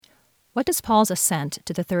What does Paul's ascent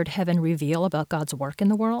to the third heaven reveal about God's work in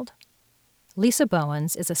the world? Lisa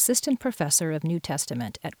Bowens is assistant professor of New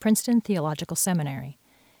Testament at Princeton Theological Seminary.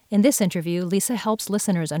 In this interview, Lisa helps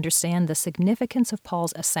listeners understand the significance of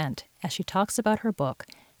Paul's ascent as she talks about her book,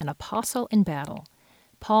 An Apostle in Battle,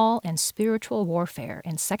 Paul and Spiritual Warfare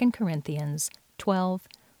in 2 Corinthians 12,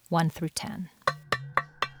 1-10.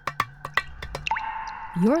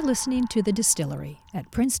 You're listening to The Distillery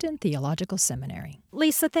at Princeton Theological Seminary.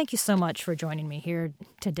 Lisa, thank you so much for joining me here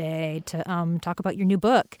today to talk about your new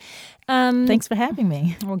book. Thanks for having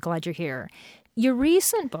me. We're glad you're here. Your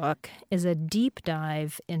recent book is a deep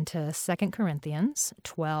dive into 2 Corinthians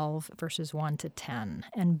 12, verses 1-10.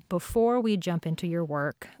 And before we jump into your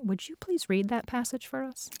work, would you please read that passage for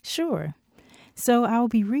us? Sure. So I'll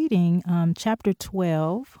be reading chapter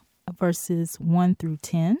 12, verses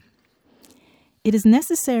 1-10. It is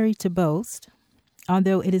necessary to boast,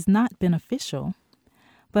 although it is not beneficial,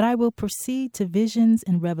 but I will proceed to visions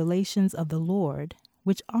and revelations of the Lord,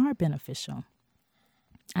 which are beneficial.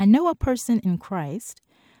 I know a person in Christ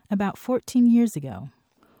about 14 years ago,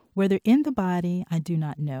 whether in the body I do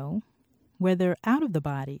not know, whether out of the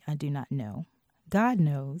body I do not know. God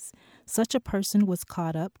knows such a person was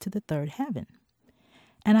caught up to the third heaven.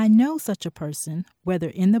 And I know such a person, whether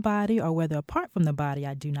in the body or whether apart from the body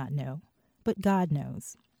I do not know, but God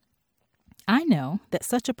knows. I know that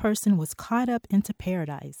such a person was caught up into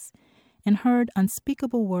paradise and heard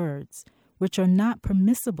unspeakable words which are not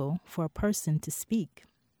permissible for a person to speak.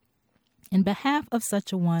 In behalf of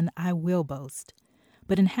such a one I will boast,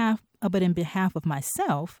 but in behalf of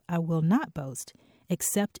myself I will not boast,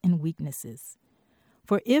 except in weaknesses.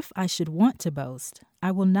 For if I should want to boast, I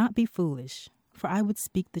will not be foolish, for I would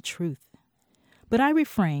speak the truth. But I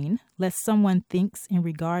refrain, lest someone thinks in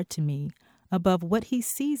regard to me above what he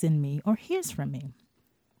sees in me or hears from me.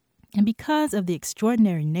 And because of the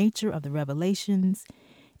extraordinary nature of the revelations,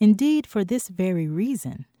 indeed for this very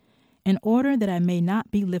reason, in order that I may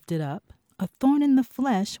not be lifted up, a thorn in the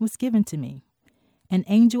flesh was given to me, an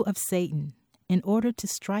angel of Satan, in order to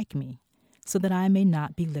strike me, so that I may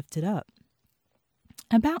not be lifted up.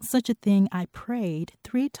 About such a thing I prayed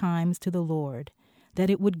 3 times to the Lord, that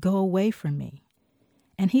it would go away from me.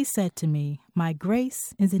 And he said to me, My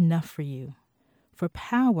grace is enough for you, for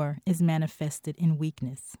power is manifested in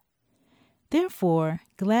weakness. Therefore,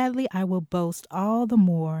 gladly I will boast all the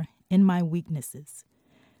more in my weaknesses,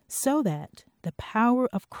 so that the power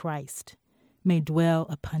of Christ may dwell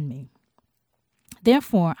upon me.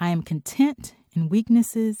 Therefore, I am content in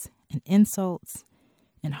weaknesses and insults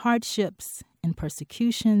and hardships and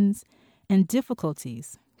persecutions and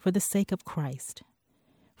difficulties for the sake of Christ.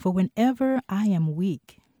 For whenever I am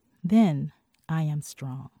weak, then I am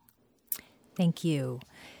strong. Thank you.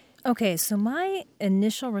 Okay, so my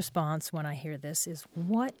initial response when I hear this is,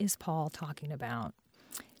 what is Paul talking about?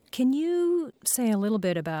 Can you say a little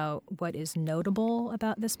bit about what is notable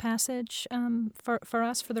about this passage for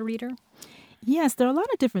us, for the reader? Yes, there are a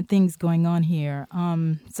lot of different things going on here.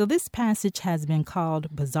 So this passage has been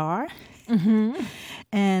called bizarre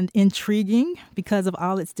and intriguing because of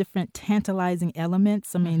all its different tantalizing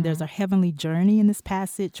elements. I mean, there's a heavenly journey in this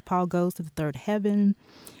passage. Paul goes to the third heaven.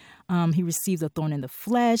 He receives a thorn in the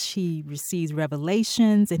flesh. He receives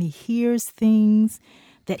revelations, and he hears things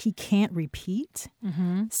that he can't repeat.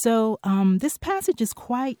 So this passage is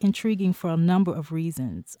quite intriguing for a number of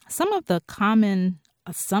reasons. Some of the common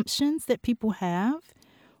assumptions that people have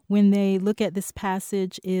when they look at this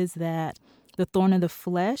passage is that the thorn of the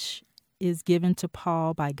flesh is given to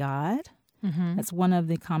Paul by God. That's one of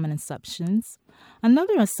the common assumptions.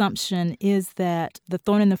 Another assumption is that the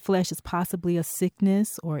thorn in the flesh is possibly a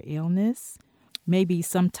sickness or illness, maybe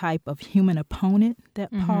some type of human opponent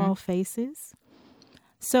that Paul faces.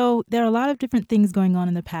 So there are a lot of different things going on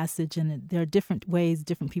in the passage, and there are different ways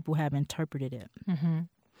different people have interpreted it.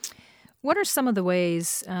 What are some of the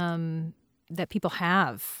ways that people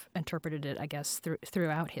have interpreted it, I guess,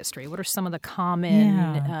 throughout history? What are some of the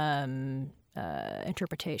common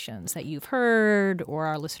interpretations that you've heard or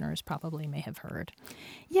our listeners probably may have heard?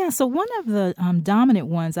 Yeah, so one of the dominant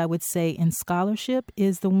ones, I would say, in scholarship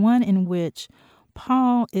is the one in which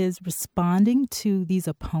Paul is responding to these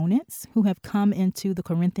opponents who have come into the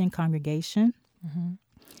Corinthian congregation.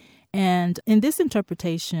 And in this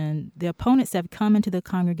interpretation, the opponents have come into the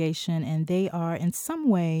congregation and they are in some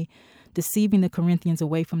way deceiving the Corinthians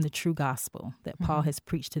away from the true gospel that Paul has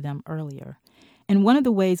preached to them earlier. And one of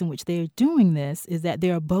the ways in which they are doing this is that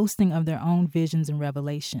they are boasting of their own visions and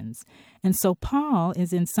revelations. And so Paul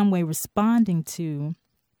is in some way responding to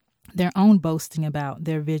their own boasting about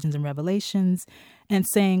their visions and revelations and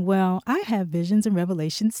saying, well, I have visions and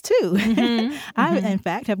revelations too. I, in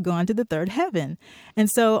fact, have gone to the third heaven. And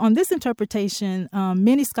so on this interpretation,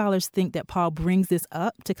 many scholars think that Paul brings this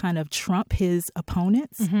up to kind of trump his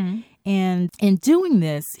opponents. And in doing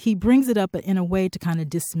this, he brings it up in a way to kind of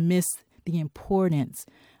dismiss the importance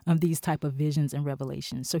of these type of visions and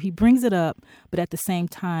revelations. So he brings it up, but at the same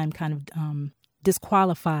time kind of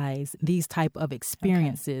disqualifies these type of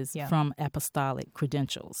experiences from apostolic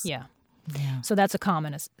credentials. Yeah. So that's a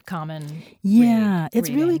common Yeah, it's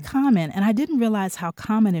reading. really common. And I didn't realize how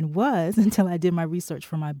common it was until I did my research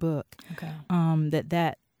for my book. Okay.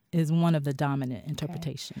 That is one of the dominant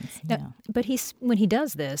interpretations. Now, Yeah. but when he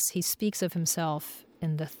does this, he speaks of himself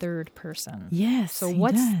in the third person. Yes. So he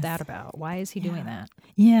what's does. that about? Why is he doing that?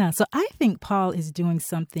 Yeah, so I think Paul is doing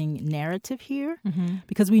something narrative here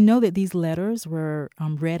because we know that these letters were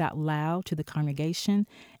read out loud to the congregation.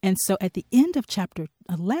 And so at the end of chapter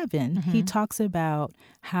 11, he talks about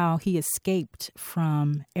how he escaped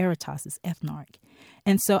from Aretas' ethnarch.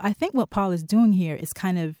 And so I think what Paul is doing here is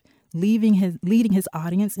kind of leading his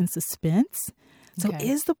audience in suspense. So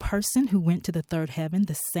is the person who went to the third heaven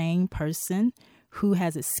the same person who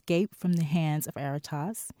has escaped from the hands of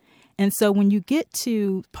Aretas? And so when you get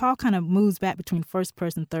to, Paul kind of moves back between first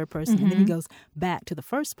person, third person, and then he goes back to the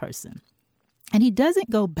first person. And he doesn't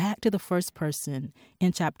go back to the first person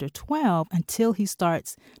in chapter 12 until he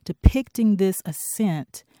starts depicting this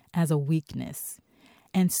ascent as a weakness.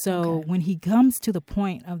 And so when he comes to the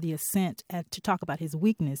point of the ascent to talk about his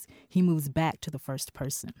weakness, he moves back to the first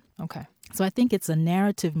person. Okay. So I think it's a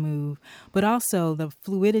narrative move, but also the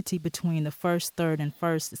fluidity between the first, third, and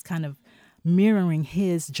first is kind of mirroring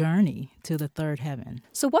his journey to the third heaven.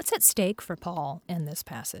 So what's at stake for Paul in this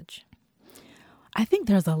passage? I think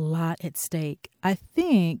there's a lot at stake. I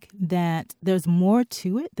think that there's more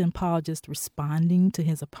to it than Paul just responding to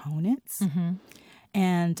his opponents.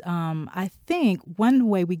 And I think one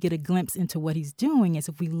way we get a glimpse into what he's doing is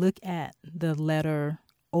if we look at the letter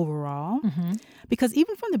overall. Because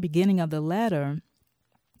even from the beginning of the letter,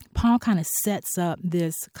 Paul kind of sets up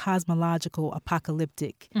this cosmological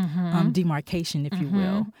apocalyptic demarcation, if you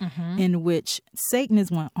will, in which Satan is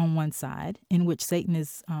on one side, in which Satan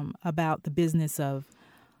is about the business of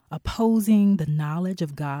opposing the knowledge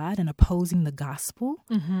of God and opposing the gospel.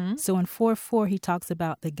 So in 4:4, he talks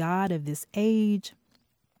about the God of this age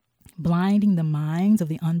blinding the minds of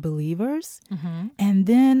the unbelievers. And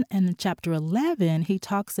then in chapter 11, he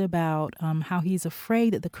talks about how he's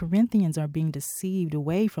afraid that the Corinthians are being deceived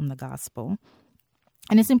away from the gospel.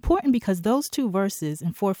 And it's important because those two verses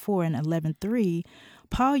in 4:4 and 11:3,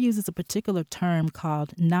 Paul uses a particular term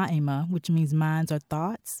called naima, which means minds or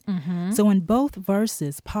thoughts. So in both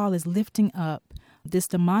verses, Paul is lifting up this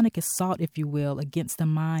demonic assault, if you will, against the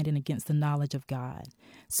mind and against the knowledge of God.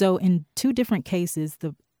 So in two different cases,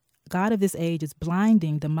 the God of this age is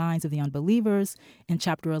blinding the minds of the unbelievers. In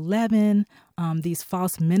chapter 11, these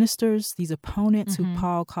false ministers, these opponents who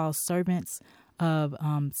Paul calls servants of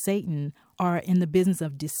Satan, are in the business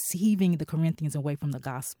of deceiving the Corinthians away from the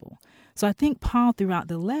gospel. So I think Paul throughout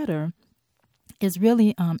the letter is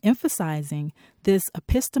really emphasizing this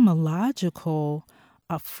epistemological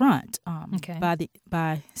affront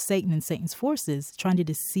by Satan and Satan's forces trying to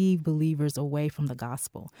deceive believers away from the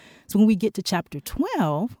gospel. So when we get to chapter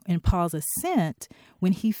 12 in Paul's ascent,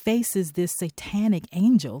 when he faces this satanic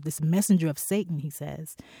angel, this messenger of Satan, he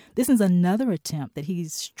says, this is another attempt that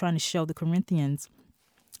he's trying to show the Corinthians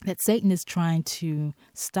that Satan is trying to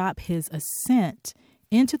stop his ascent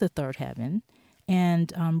into the third heaven,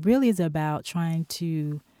 and really is about trying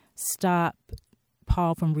to stop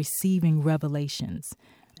Paul from receiving revelations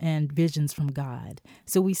and visions from God.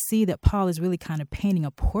 So we see that Paul is really kind of painting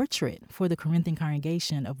a portrait for the Corinthian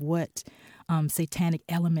congregation of what satanic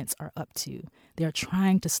elements are up to. They're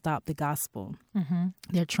trying to stop the gospel.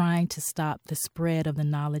 They're trying to stop the spread of the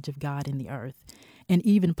knowledge of God in the earth. And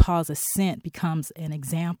even Paul's ascent becomes an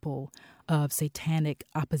example of satanic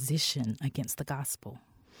opposition against the gospel.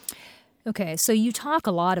 Okay, so you talk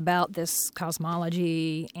a lot about this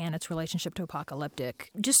cosmology and its relationship to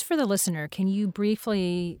apocalyptic. Just for the listener, can you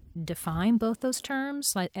briefly define both those terms,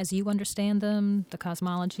 like as you understand them, the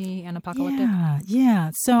cosmology and apocalyptic?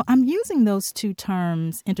 Yeah. So I'm using those two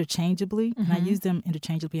terms interchangeably, and I use them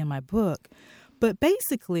interchangeably in my book. But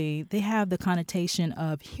basically, they have the connotation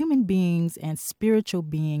of human beings and spiritual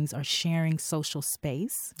beings are sharing social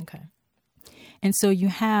space. Okay. And so you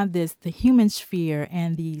have the human sphere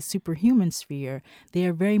and the superhuman sphere. They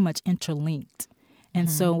are very much interlinked. And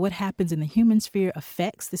so what happens in the human sphere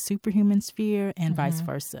affects the superhuman sphere and vice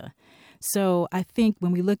versa. So I think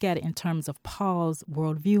when we look at it in terms of Paul's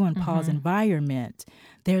worldview and Paul's environment,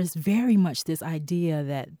 there's very much this idea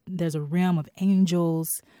that there's a realm of angels,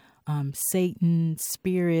 Satan,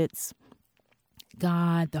 spirits,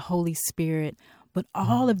 God, the Holy Spirit, but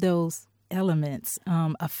all of those elements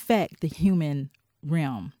affect the human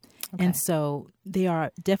realm. Okay. And so they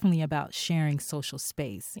are definitely about sharing social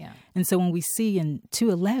space. Yeah. And so when we see in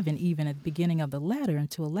 2:11, even at the beginning of the letter in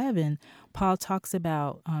 2:11, Paul talks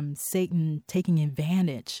about Satan taking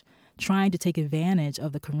advantage, trying to take advantage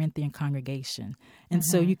of the Corinthian congregation. And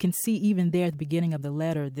so you can see even there at the beginning of the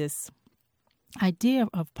letter, this idea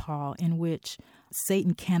of Paul in which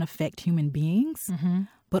Satan can affect human beings,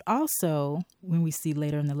 but also when we see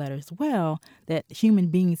later in the letter as well, that human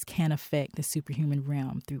beings can affect the superhuman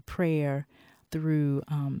realm through prayer, through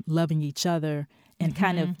loving each other, and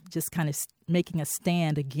kind of making a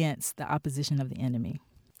stand against the opposition of the enemy.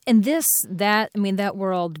 And that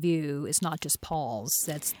worldview is not just Paul's.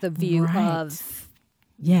 That's the view of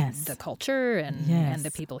the culture and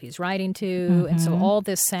the people he's writing to. And so all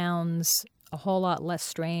this sounds a whole lot less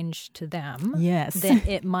strange to them than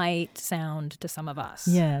it might sound to some of us.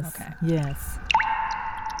 Yes. Okay. Yes.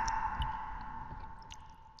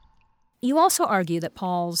 You also argue that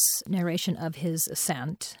Paul's narration of his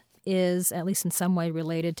ascent is, at least in some way,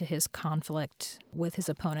 related to his conflict with his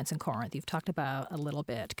opponents in Corinth. You've talked about a little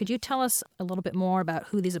bit. Could you tell us a little bit more about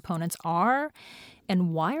who these opponents are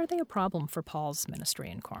and why are they a problem for Paul's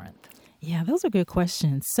ministry in Corinth? Yeah, those are good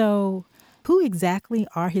questions. So who exactly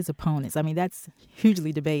are his opponents? I mean, that's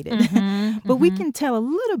hugely debated. But we can tell a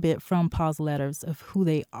little bit from Paul's letters of who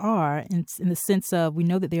they are in the sense of we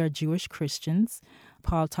know that they are Jewish Christians.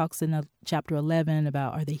 Paul talks in chapter 11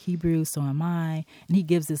 about, are they Hebrews? So am I. And he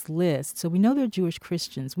gives this list. So we know they're Jewish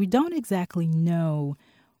Christians. We don't exactly know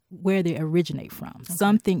where they originate from. Okay.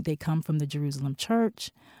 Some think they come from the Jerusalem church.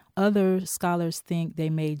 Other scholars think they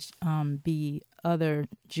may be other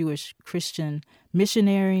Jewish Christian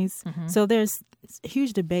missionaries. So there's a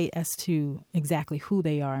huge debate as to exactly who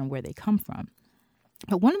they are and where they come from.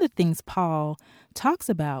 But one of the things Paul talks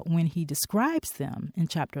about when he describes them in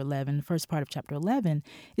chapter 11, the first part of chapter 11,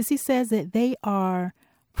 is he says that they are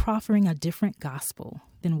proffering a different gospel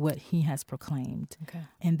than what he has proclaimed. Okay.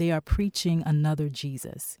 And they are preaching another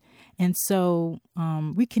Jesus. And so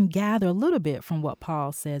we can gather a little bit from what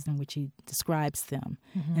Paul says in which he describes them,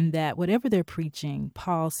 and that whatever they're preaching,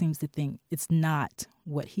 Paul seems to think it's not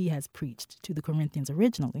what he has preached to the Corinthians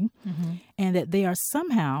originally, and that they are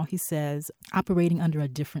somehow, he says, operating under a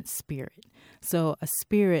different spirit. So a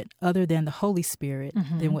spirit other than the Holy Spirit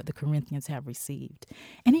than what the Corinthians have received.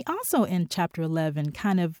 And he also, in chapter 11,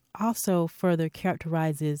 kind of also further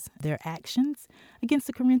characterizes their actions against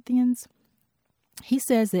the Corinthians. He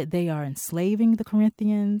says that they are enslaving the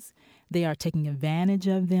Corinthians. They are taking advantage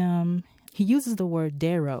of them. He uses the word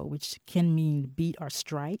dero, which can mean beat or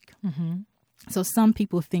strike. So some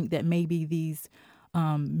people think that maybe these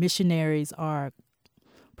missionaries are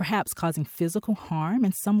perhaps causing physical harm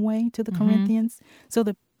in some way to the Corinthians. So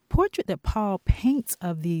the portrait that Paul paints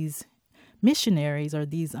of these missionaries or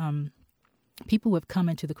these people who have come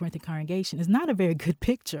into the Corinthian congregation is not a very good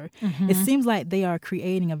picture. It seems like they are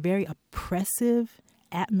creating a very oppressive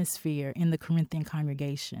atmosphere in the Corinthian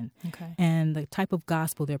congregation. Okay. And the type of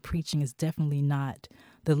gospel they're preaching is definitely not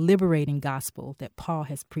the liberating gospel that Paul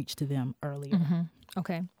has preached to them earlier.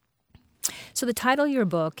 Okay. So the title of your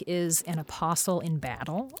book is An Apostle in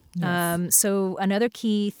Battle. Yes. So another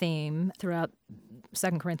key theme throughout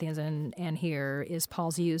 2 Corinthians and here is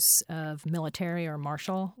Paul's use of military or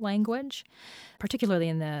martial language, particularly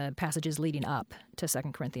in the passages leading up to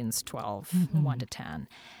 2 Corinthians 12, 1 to 10.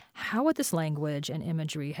 How would this language and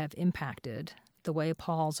imagery have impacted the way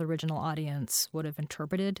Paul's original audience would have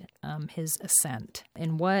interpreted his ascent?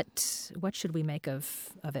 And what should we make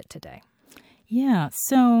of it today? Yeah,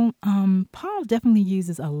 so Paul definitely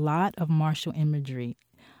uses a lot of martial imagery.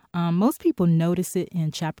 Most people notice it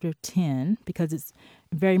in chapter 10 because it's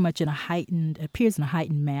very much appears in a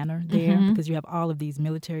heightened manner there because you have all of these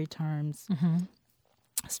military terms.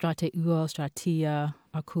 Strateuo, stratia,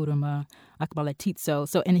 akuruma, akbalatitso.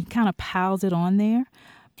 So, and he kind of piles it on there.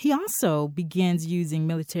 He also begins using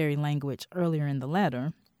military language earlier in the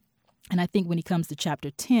letter. And I think when he comes to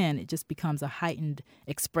chapter 10, it just becomes a heightened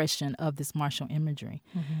expression of this martial imagery.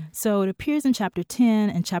 So it appears in chapter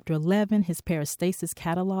 10 and chapter 11, his peristasis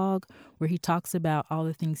catalog, where he talks about all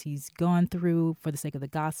the things he's gone through for the sake of the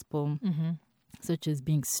gospel, such as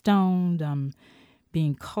being stoned,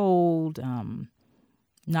 being cold,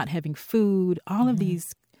 not having food. All of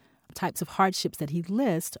these types of hardships that he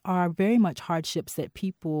lists are very much hardships that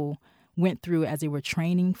people went through as they were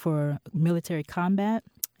training for military combat.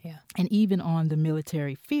 Yeah. and even on the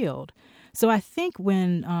military field. So I think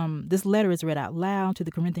when this letter is read out loud to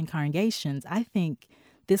the Corinthian congregations, I think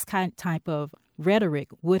this type of rhetoric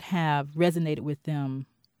would have resonated with them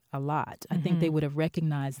a lot. I think they would have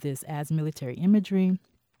recognized this as military imagery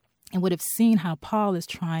and would have seen how Paul is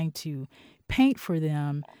trying to paint for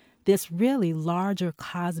them this really larger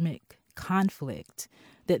cosmic conflict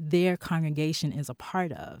that their congregation is a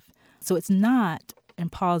part of. So it's not, in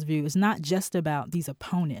Paul's view, it's not just about these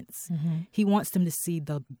opponents. He wants them to see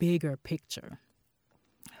the bigger picture.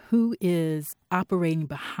 Who is operating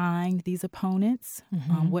behind these opponents?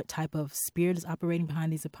 What type of spirit is operating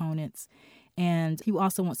behind these opponents? And he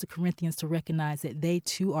also wants the Corinthians to recognize that they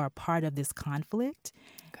too are a part of this conflict.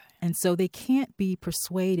 Okay. And so they can't be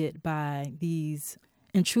persuaded by these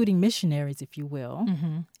intruding missionaries, if you will,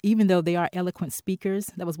 even though they are eloquent speakers.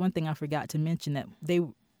 That was one thing I forgot to mention, that they,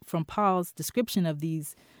 from Paul's description of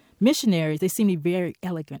these missionaries, they seem to be very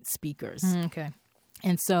eloquent speakers. Okay.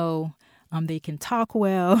 And so they can talk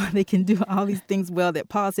well. They can do all these things well that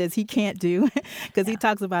Paul says he can't do, because he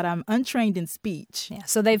talks about, I'm untrained in speech. Yeah.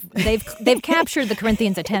 So they've captured the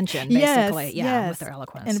Corinthians' attention, basically. With their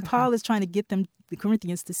eloquence. And Paul is trying to get them, the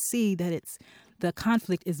Corinthians, to see that the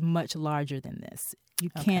conflict is much larger than this. You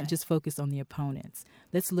can't just focus on the opponents.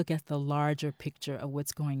 Let's look at the larger picture of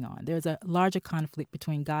what's going on. There's a larger conflict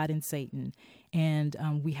between God and Satan, and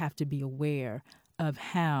we have to be aware of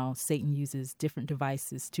how Satan uses different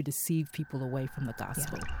devices to deceive people away from the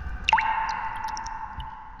gospel. Yeah.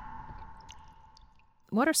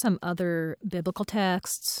 What are some other biblical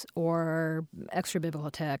texts or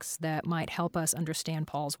extra-biblical texts that might help us understand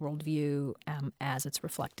Paul's worldview as it's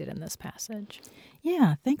reflected in this passage?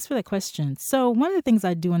 Yeah, thanks for that question. So one of the things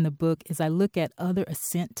I do in the book is I look at other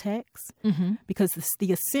assent texts, because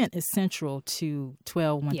the assent is central to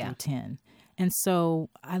 12, 1 through 10. And so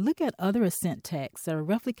I look at other assent texts that are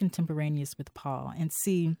roughly contemporaneous with Paul and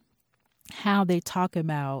see how they talk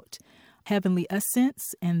about heavenly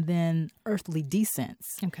ascents and then earthly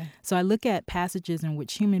descents. Okay. So I look at passages in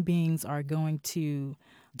which human beings are going to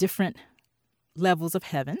different levels of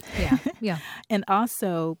heaven. Yeah. And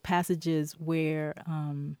also passages where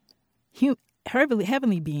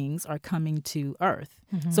heavenly beings are coming to earth.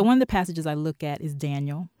 So one of the passages I look at is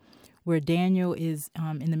Daniel, where Daniel is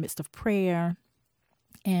in the midst of prayer.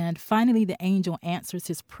 And finally, the angel answers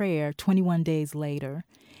his prayer 21 days later.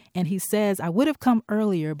 And he says, I would have come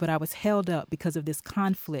earlier, but I was held up because of this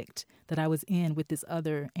conflict that I was in with this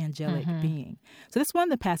other angelic being. So that's one of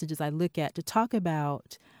the passages I look at to talk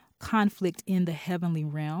about conflict in the heavenly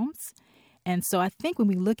realms. And so I think when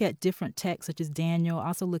we look at different texts, such as Daniel, I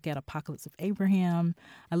also look at Apocalypse of Abraham.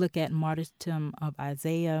 I look at martyrdom of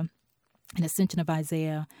Isaiah and ascension of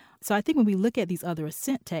Isaiah. So I think when we look at these other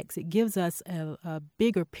ascent texts, it gives us a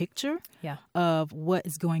bigger picture of what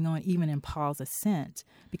is going on even in Paul's ascent,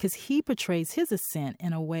 because he portrays his ascent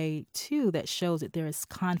in a way, too, that shows that there is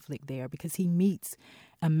conflict there, because he meets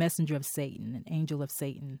a messenger of Satan, an angel of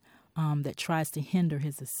Satan, that tries to hinder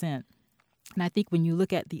his ascent. And I think when you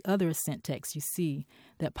look at the other ascent texts, you see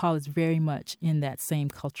that Paul is very much in that same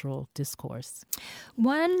cultural discourse.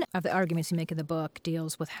 One of the arguments you make in the book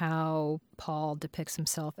deals with how Paul depicts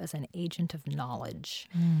himself as an agent of knowledge.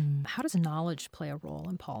 How does knowledge play a role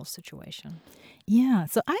in Paul's situation? Yeah,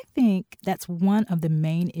 so I think that's one of the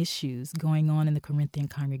main issues going on in the Corinthian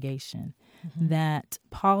congregation, that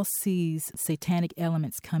Paul sees satanic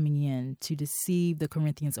elements coming in to deceive the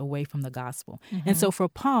Corinthians away from the gospel. And so for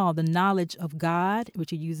Paul, the knowledge of God, which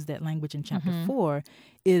he uses that language in chapter 4,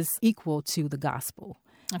 is equal to the gospel.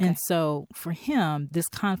 Okay. And so for him, this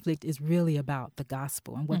conflict is really about the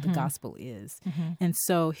gospel and what the gospel is. And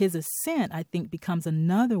so his ascent, I think, becomes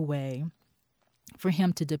another way for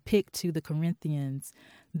him to depict to the Corinthians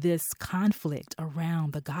this conflict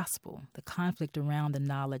around the gospel, the conflict around the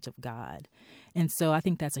knowledge of God. And so I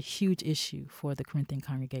think that's a huge issue for the Corinthian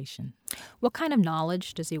congregation. What kind of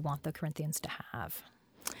knowledge does he want the Corinthians to have?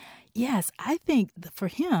 Yes, I think for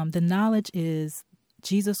him, the knowledge is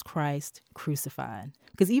Jesus Christ crucified.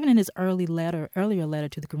 Because even in his earlier letter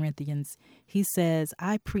to the Corinthians, he says,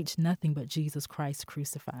 I preach nothing but Jesus Christ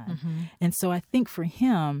crucified. And so I think for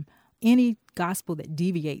him, any gospel that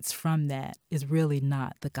deviates from that is really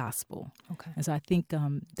not the gospel. Okay. And so I think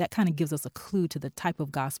that kind of gives us a clue to the type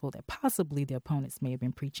of gospel that possibly the opponents may have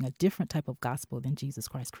been preaching, a different type of gospel than Jesus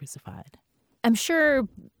Christ crucified. I'm sure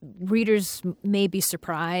readers may be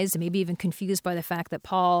surprised, maybe even confused by the fact that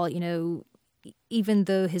Paul, even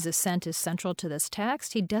though his ascent is central to this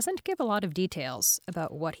text, he doesn't give a lot of details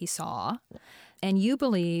about what he saw. And you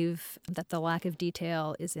believe that the lack of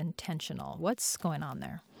detail is intentional. What's going on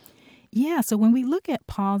there? Yeah, so when we look at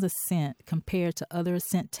Paul's ascent compared to other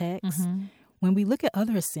ascent texts, when we look at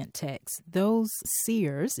other ascent texts, those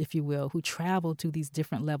seers, if you will, who travel to these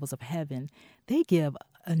different levels of heaven, they give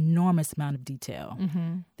enormous amount of detail.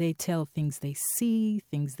 They tell things they see,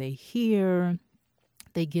 things they hear.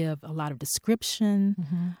 They give a lot of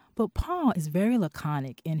description. But Paul is very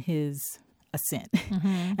laconic in his ascent.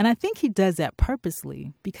 And I think he does that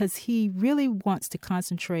purposely because he really wants to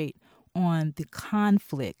concentrate on the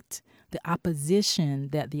conflict, the opposition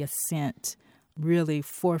that the ascent really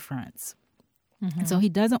forefronts. And so he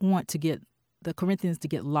doesn't want to get the Corinthians to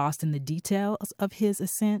get lost in the details of his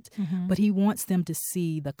ascent, but he wants them to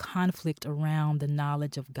see the conflict around the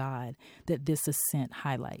knowledge of God that this ascent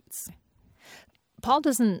highlights. Paul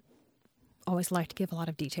doesn't always like to give a lot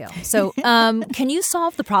of detail. So can you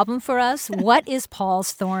solve the problem for us? What is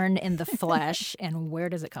Paul's thorn in the flesh and where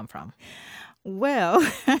does it come from? Well,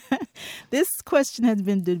 this question has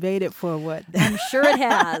been debated for what? I'm sure it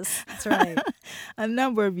has. That's right. A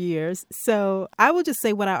number of years. So I will just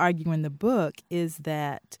say what I argue in the book is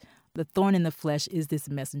that the thorn in the flesh is this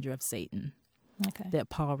messenger of Satan that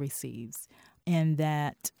Paul receives. And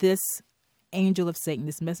that this angel of Satan,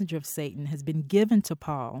 this messenger of Satan, has been given to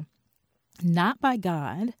Paul, not by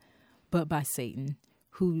God, but by Satan,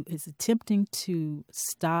 who is attempting to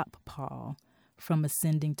stop Paul from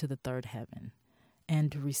ascending to the third heaven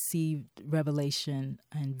and to receive revelation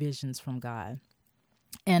and visions from God.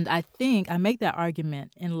 And I think I make that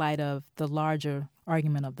argument in light of the larger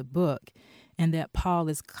argument of the book, and that Paul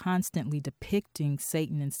is constantly depicting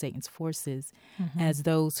Satan and Satan's forces as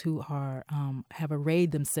those who are have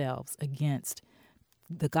arrayed themselves against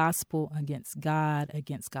the gospel, against God,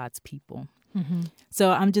 against God's people.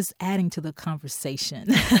 So I'm just adding to the conversation.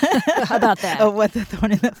 How about that? Of what the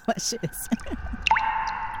thorn in the flesh is.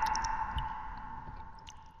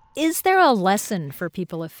 Is there a lesson for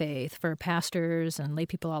people of faith, for pastors and lay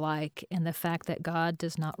people alike, in the fact that God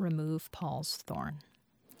does not remove Paul's thorn?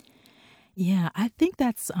 Yeah, I think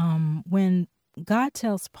that's when God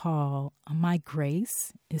tells Paul, my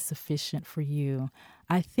grace is sufficient for you.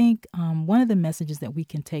 I think one of the messages that we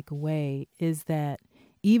can take away is that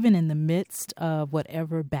even in the midst of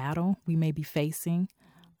whatever battle we may be facing,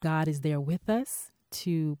 God is there with us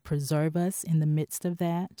to preserve us in the midst of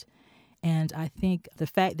that. And I think the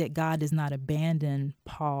fact that God does not abandon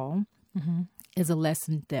Paul is a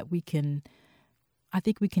lesson that I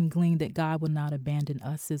think we can glean that God will not abandon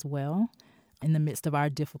us as well in the midst of our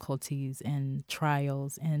difficulties and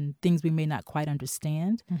trials and things we may not quite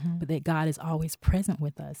understand, but that God is always present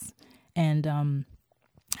with us and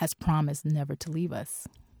has promised never to leave us.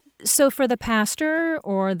 So for the pastor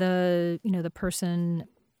or the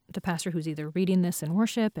pastor who's either reading this in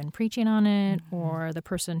worship and preaching on it, or the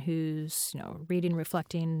person who's reading,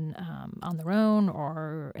 reflecting on their own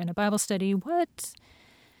or in a Bible study, what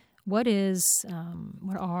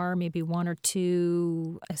are maybe one or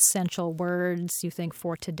two essential words you think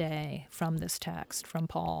for today from this text from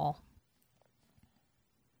Paul?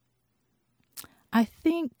 I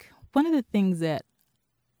think one of the things that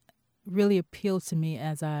really appealed to me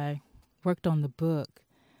as I worked on the book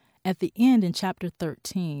at the end in chapter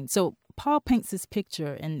 13. So Paul paints this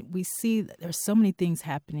picture, and we see that there's so many things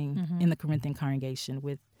happening in the Corinthian congregation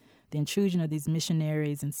with the intrusion of these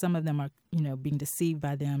missionaries, and some of them are, being deceived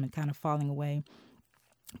by them and kind of falling away.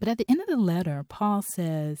 But at the end of the letter, Paul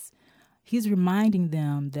says he's reminding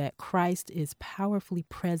them that Christ is powerfully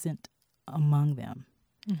present among them.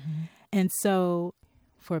 And so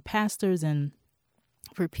for pastors and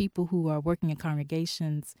for people who are working in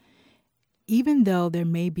congregations, even though there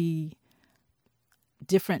may be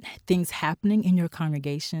different things happening in your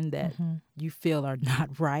congregation that you feel are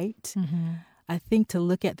not right, I think to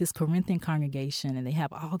look at this Corinthian congregation and they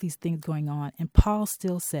have all these things going on, and Paul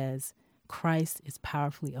still says, Christ is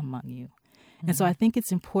powerfully among you. And so I think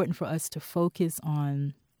it's important for us to focus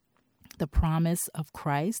on the promise of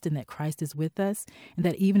Christ and that Christ is with us, and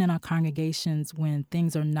that even in our congregations when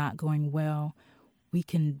things are not going well, we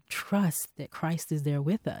can trust that Christ is there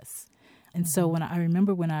with us. And so when I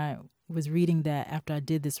remember when I was reading that after I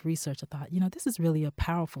did this research, I thought, this is really a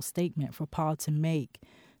powerful statement for Paul to make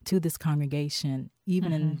to this congregation,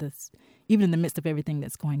 even in the midst of everything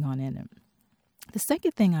that's going on in it. The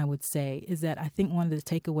second thing I would say is that I think one of the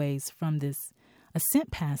takeaways from this ascent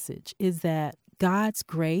passage is that God's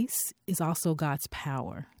grace is also God's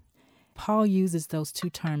power. Paul uses those two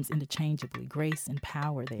terms interchangeably, grace and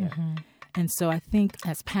power there. And so I think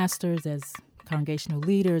as pastors, as congregational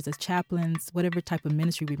leaders, as chaplains, whatever type of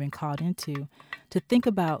ministry we've been called into, to think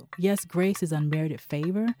about, yes, grace is unmerited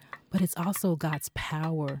favor, but it's also God's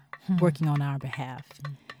power working on our behalf.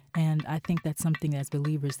 And I think that's something as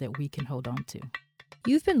believers that we can hold on to.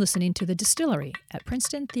 You've been listening to The Distillery at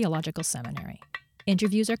Princeton Theological Seminary.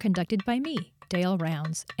 Interviews are conducted by me, Dale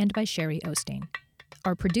Rounds, and by Sherry Osteen.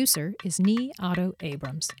 Our producer is Nee Otto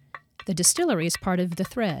Abrams. The Distillery is part of The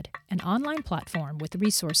Thread, an online platform with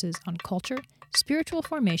resources on culture, spiritual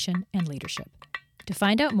formation, and leadership. To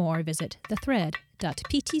find out more, visit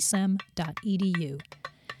thethread.ptsem.edu.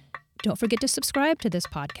 Don't forget to subscribe to this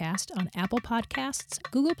podcast on Apple Podcasts,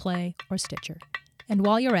 Google Play, or Stitcher. And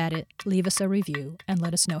while you're at it, leave us a review and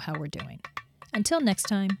let us know how we're doing. Until next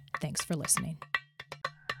time, thanks for listening.